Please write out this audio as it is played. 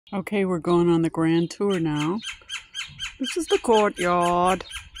Okay, we're going on the grand tour now. This is the courtyard.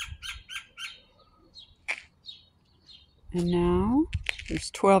 And now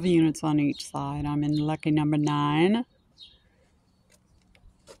there's 12 units on each side. I'm in lucky number 9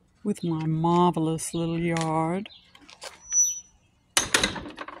 with my marvelous little yard.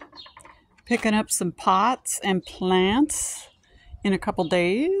 Picking up some pots and plants in a couple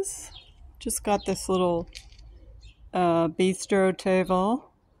days. Just got this little bistro table.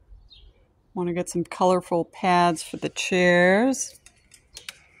 Want to get some colorful pads for the chairs.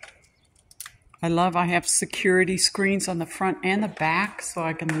 I have security screens on the front and the back so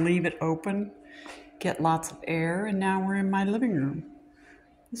I can leave it open, get lots of air, and now we're in my living room.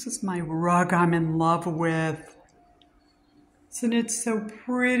 This is my rug I'm in love with. Isn't it so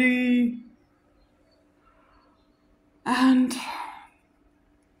pretty? And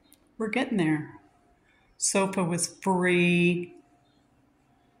we're getting there. Sofa was free.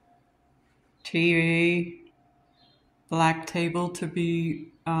 TV. Black table to be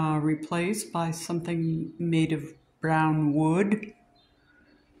replaced by something made of brown wood.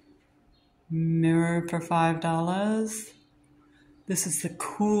 Mirror for $5. This is the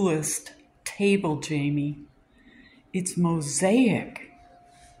coolest table, Jamie. It's mosaic.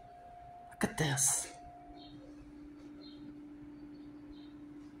 Look at this.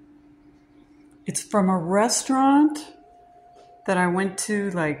 It's from a restaurant that I went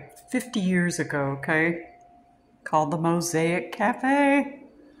to like 50 years ago, okay? Called the Mosaic Cafe.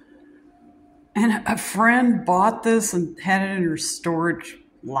 And a friend bought this and had it in her storage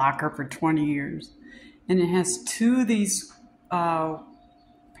locker for 20 years. And it has 2 of these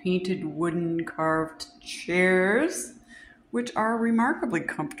painted wooden carved chairs, which are remarkably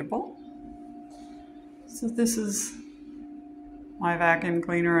comfortable. So this is my vacuum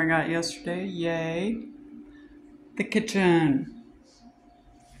cleaner I got yesterday. Yay. The kitchen.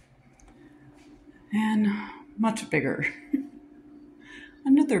 And much bigger.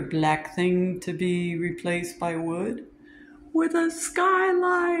 Another black thing to be replaced by wood with a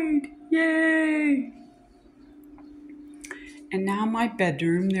skylight. Yay! And now my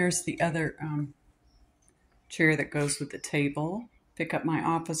bedroom. There's the other chair that goes with the table. Pick up my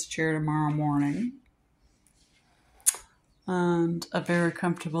office chair tomorrow morning. And a very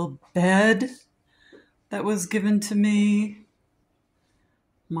comfortable bed that was given to me.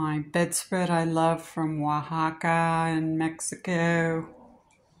 My bedspread I love from Oaxaca in Mexico.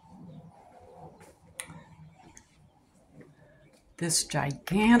 This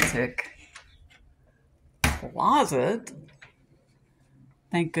gigantic closet,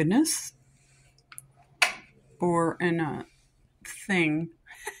 thank goodness, for a thing,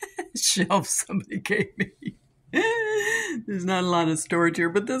 shelf somebody gave me. There's not a lot of storage here,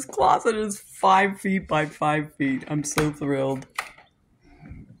 but this closet is 5 feet by 5 feet. I'm so thrilled.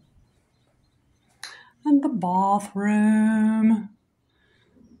 And the bathroom.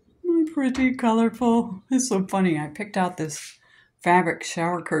 My pretty, colorful. It's so funny. I picked out this fabric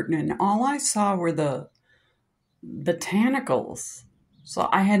shower curtain and all I saw were the botanicals. So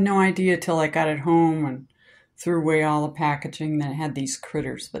I had no idea till I got it home and threw away all the packaging that had these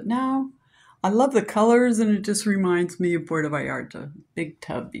critters. But now I love the colors and it just reminds me of Puerto Vallarta. Big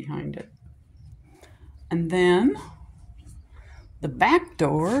tub behind it. And then the back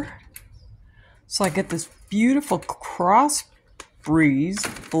door. So I get this beautiful cross breeze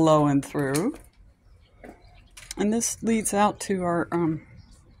blowing through. And this leads out to our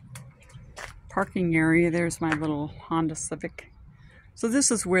parking area. There's my little Honda Civic. So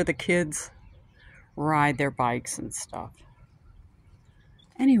this is where the kids ride their bikes and stuff.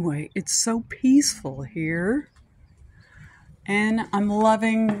 Anyway, it's so peaceful here. And I'm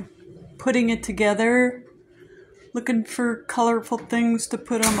loving putting it together. Looking for colorful things to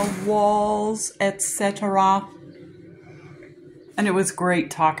put on the walls, etc. And it was great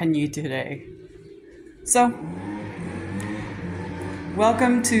talking to you today. So,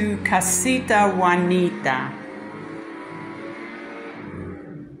 welcome to Casita Juanita.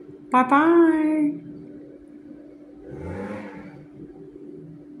 Bye-bye.